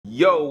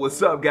Yo,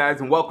 what's up guys,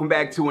 and welcome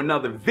back to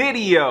another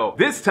video.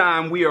 This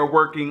time we are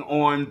working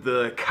on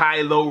the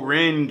Kylo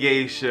Ren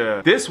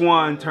Geisha. This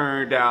one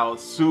turned out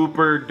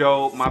super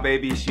dope. My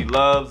baby, she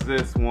loves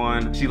this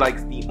one. She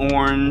likes the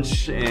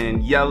orange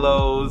and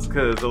yellows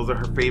because those are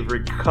her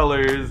favorite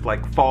colors,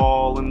 like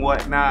fall and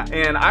whatnot.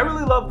 And I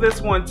really love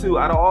this one too.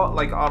 Out of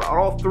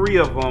all three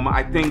of them,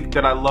 I think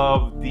that I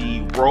love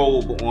the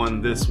robe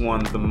on this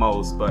one the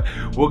most, but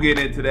we'll get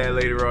into that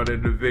later on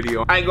in the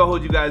video. I ain't gonna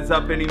hold you guys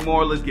up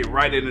anymore. Let's get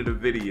right into the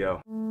video.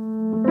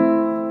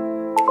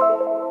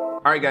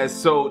 Alright guys,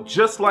 so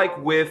just like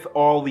with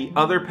all the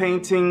other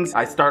paintings,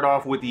 I start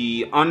off with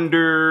the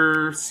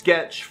under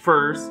sketch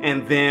first,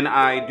 and then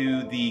I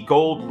do the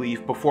gold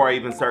leaf before I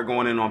even start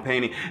going in on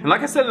painting. And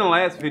like I said in the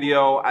last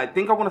video, I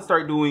think I want to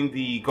start doing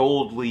the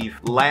gold leaf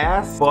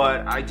last,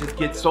 but I just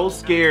get so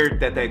scared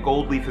that that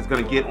gold leaf is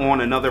going to get on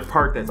another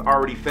part that's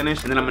already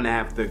finished, and then I'm going to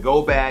have to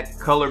go back,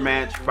 color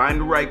match, find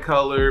the right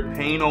color,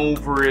 paint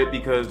over it,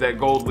 because that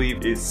gold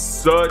leaf is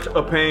such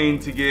a pain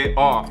to get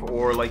off,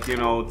 or like, you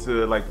know,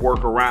 to like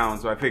work around.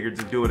 So I figured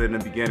to do it in the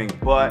beginning,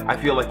 but I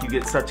feel like you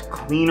get such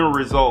cleaner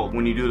result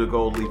when you do the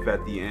gold leaf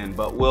at the end.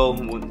 But we'll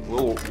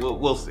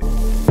see.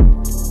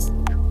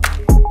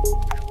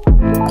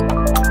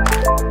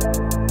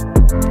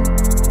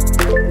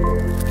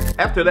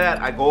 After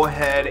that, I go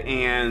ahead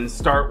and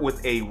start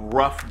with a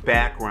rough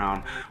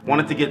background.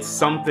 Wanted to get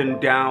something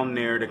down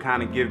there to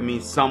kind of give me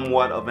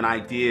somewhat of an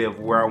idea of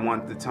where I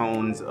want the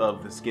tones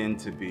of the skin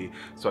to be.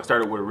 So I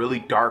started with a really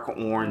dark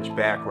orange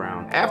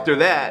background. After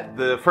that,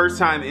 the first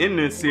time in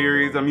this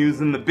series, I'm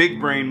using the big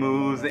brain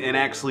moves and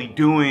actually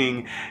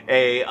doing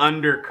a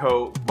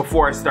undercoat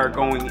before I start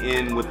going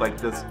in with like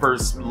the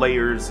first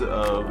layers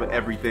of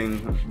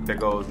everything that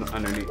goes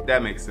underneath.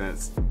 That makes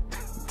sense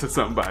to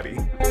somebody.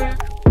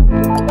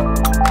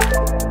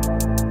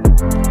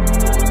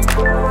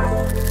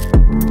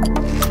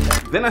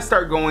 Then I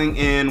start going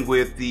in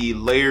with the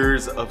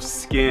layers of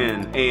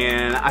skin,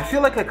 and I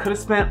feel like I could have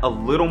spent a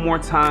little more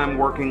time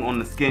working on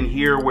the skin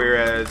here,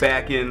 whereas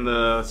back in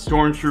the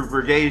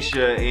Stormtrooper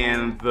Geisha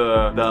and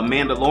the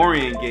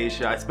Mandalorian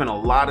Geisha, I spent a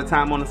lot of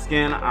time on the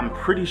skin. I'm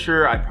pretty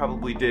sure I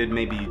probably did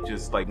maybe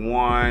just like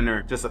one,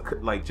 or just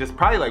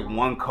probably like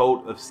one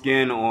coat of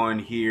skin on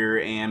here,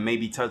 and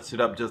maybe touched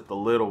it up just a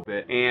little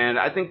bit. And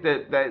I think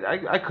that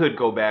I could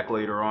go back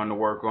later on to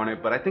work on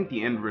it, but I think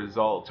the end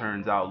result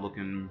turns out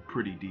looking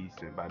pretty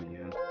decent by the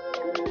end.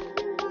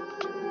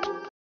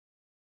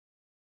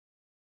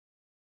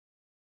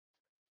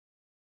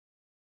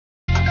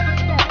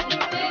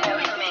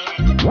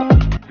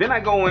 Then I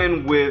go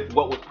in with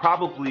what was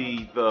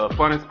probably the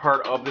funnest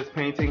part of this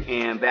painting,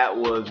 and that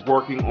was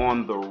working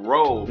on the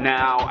robe.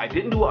 Now, I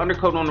didn't do an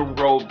undercoat on the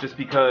robe just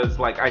because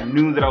like I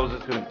knew that I was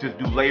just gonna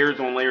do layers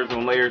on layers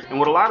on layers. And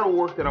with a lot of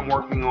work that I'm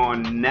working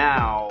on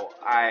now,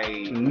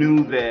 I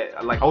knew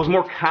that like I was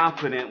more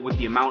confident with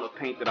the amount of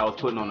paint that I was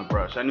putting on the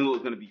brush. I knew it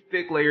was gonna be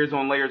thick layers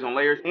on layers on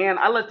layers. And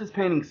I let this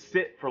painting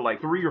sit for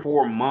like 3 or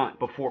 4 months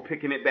before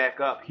picking it back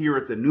up here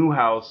at the new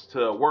house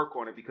to work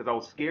on it, because I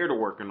was scared of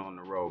working on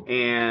the robe.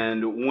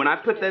 And when I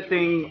put that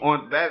thing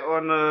back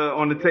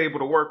on the table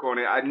to work on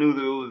it, I knew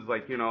that it was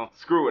like, you know,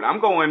 screw it, I'm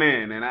going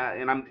in, and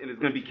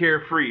it's gonna be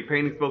carefree.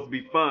 Painting's supposed to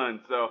be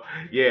fun, so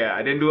yeah,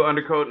 I didn't do an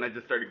undercoat, and I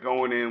just started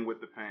going in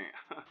with the paint.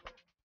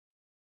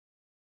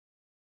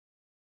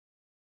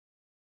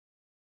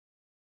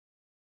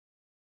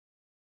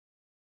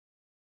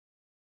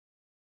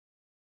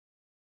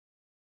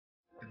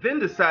 Then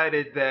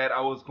decided that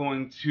I was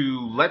going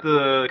to let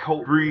the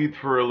coat breathe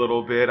for a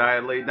little bit. I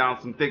laid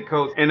down some thick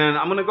coats, and then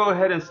I'm gonna go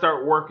ahead and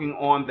start working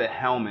on the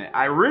helmet.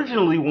 I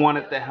originally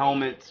wanted the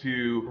helmet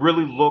to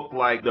really look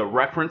like the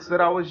reference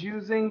that I was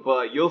using,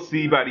 but you'll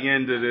see by the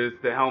end of this,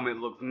 the helmet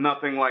looks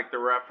nothing like the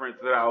reference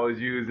that I was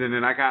using,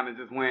 and I kind of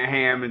just went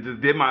ham and just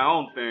did my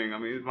own thing. I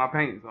mean, it's my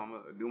paint, so I'm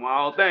gonna do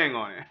my own thing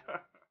on it.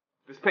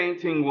 This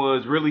painting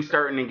was really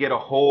starting to get a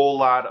whole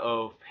lot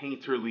of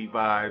painterly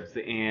vibes,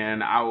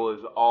 and I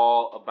was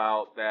all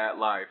about that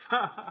life.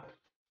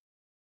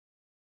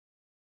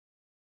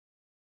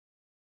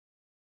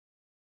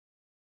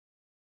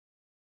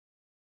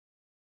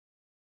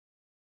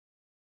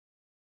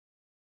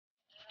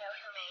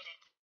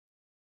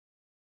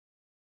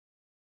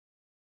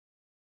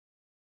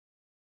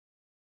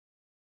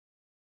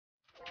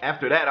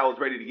 After that, I was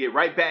ready to get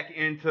right back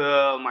into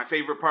my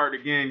favorite part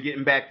again,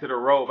 getting back to the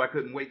robe. I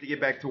couldn't wait to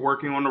get back to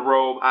working on the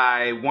robe.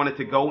 I wanted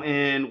to go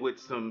in with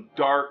some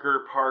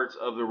darker parts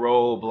of the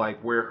robe,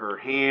 like where her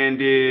hand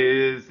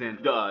is,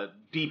 and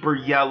deeper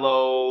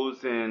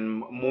yellows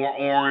and more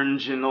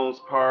orange in those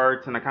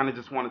parts, and I kind of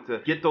just wanted to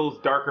get those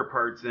darker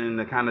parts in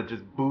to kind of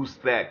just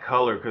boost that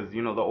color, because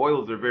you know the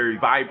oils are very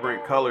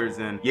vibrant colors,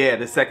 and yeah,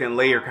 the second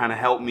layer kind of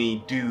helped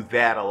me do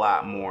that a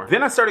lot more.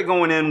 Then I started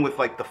going in with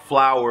like the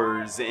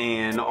flowers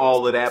and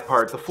all of that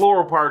part. The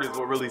floral part is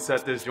what really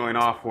set this joint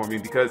off for me,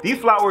 because these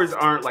flowers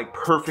aren't like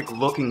perfect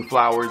looking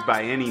flowers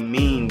by any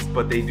means,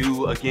 but they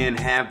do again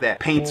have that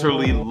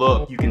painterly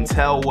look. You can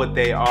tell what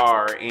they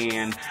are,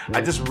 and I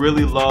just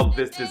really love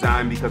this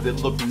design because it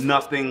looked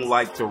nothing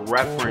like the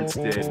reference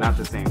did. Not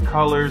the same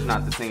colors,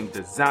 not the same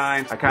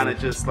design. I kind of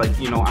just like,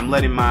 you know, I'm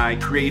letting my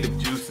creative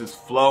juices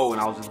flow,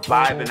 and I was just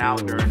vibing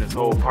out during this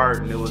whole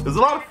part, and it was a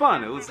lot of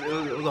fun. It was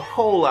a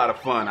whole lot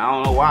of fun. I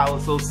don't know why I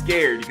was so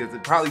scared, because I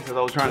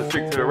was trying to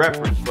stick to the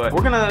reference, but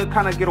we're gonna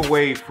kind of get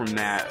away from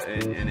that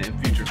in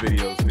future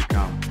videos to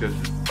come, because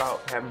it's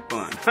about having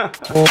fun.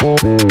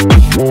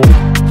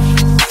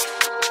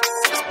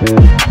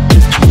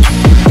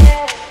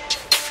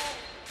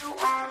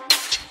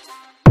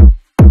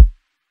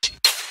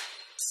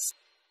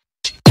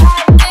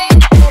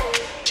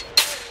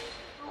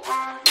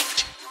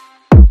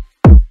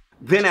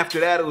 Then after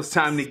that, it was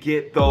time to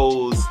get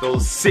those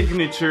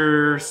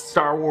signature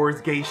Star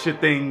Wars Geisha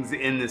things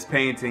in this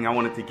painting. I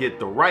wanted to get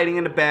the writing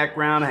in the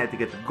background. I had to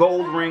get the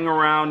gold ring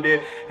around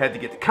it. I had to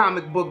get the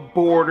comic book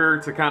border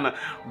to kind of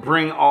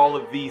bring all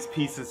of these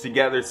pieces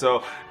together.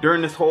 So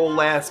during this whole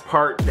last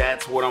part,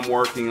 that's what I'm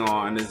working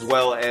on, as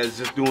well as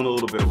just doing a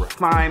little bit of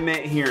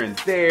refinement here and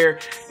there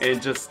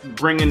and just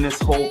bringing this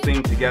whole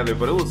thing together.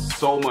 But it was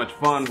so much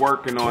fun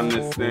working on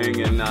this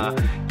thing, and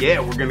yeah,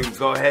 we're gonna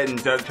go ahead and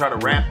try to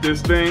wrap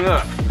this thing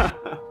up.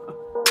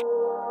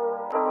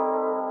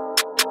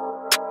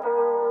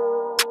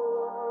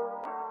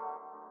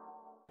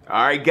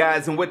 Alright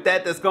guys, and with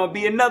that, that's gonna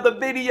be another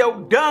video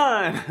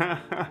done.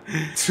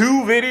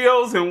 2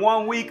 videos in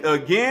 1 week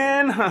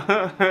again.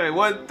 It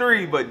wasn't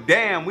 3, but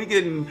damn, we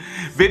getting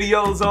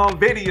videos on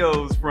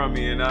videos from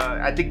me, and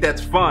I think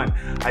that's fun.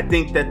 I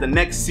think that the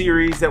next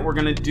series that we're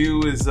gonna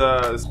do is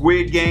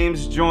Squid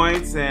Games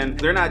joints, and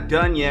they're not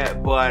done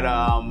yet, but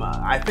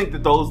I think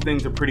that those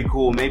things are pretty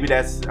cool. Maybe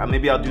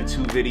I'll do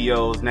 2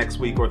 videos next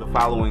week or the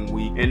following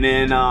week. And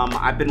then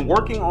I've been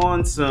working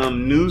on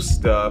some new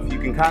stuff. You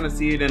can kind of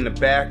see it in the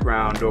background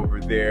over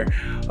there,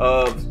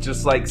 of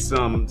just like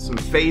some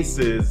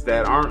faces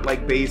that aren't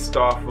like based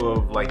off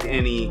of like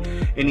any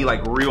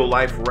like real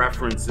life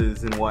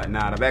references and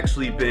whatnot. I've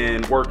actually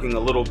been working a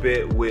little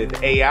bit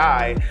with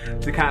AI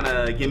to kind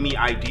of give me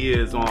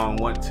ideas on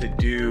what to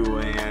do,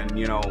 and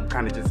you know,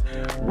 kind of just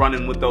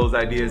running with those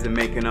ideas and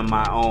making them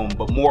my own.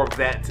 But more of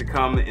that to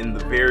come in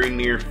the very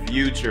near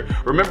future.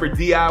 Remember,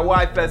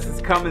 DIY Fest is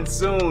coming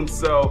soon,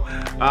 so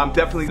I'm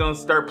definitely gonna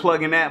start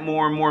plugging that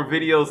more and more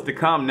videos to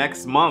come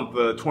next month,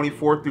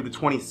 24th through the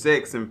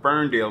 26th in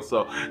Ferndale.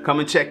 So come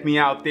and check me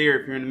out there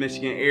if you're in the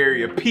Michigan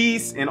area.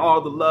 Peace and all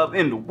the love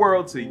in the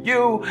world to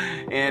you,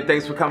 and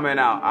thanks for coming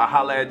out. I'll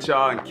holla at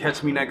y'all and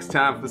catch me next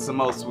time for some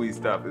more sweet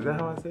stuff. Is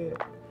that how I say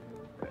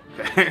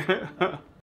it?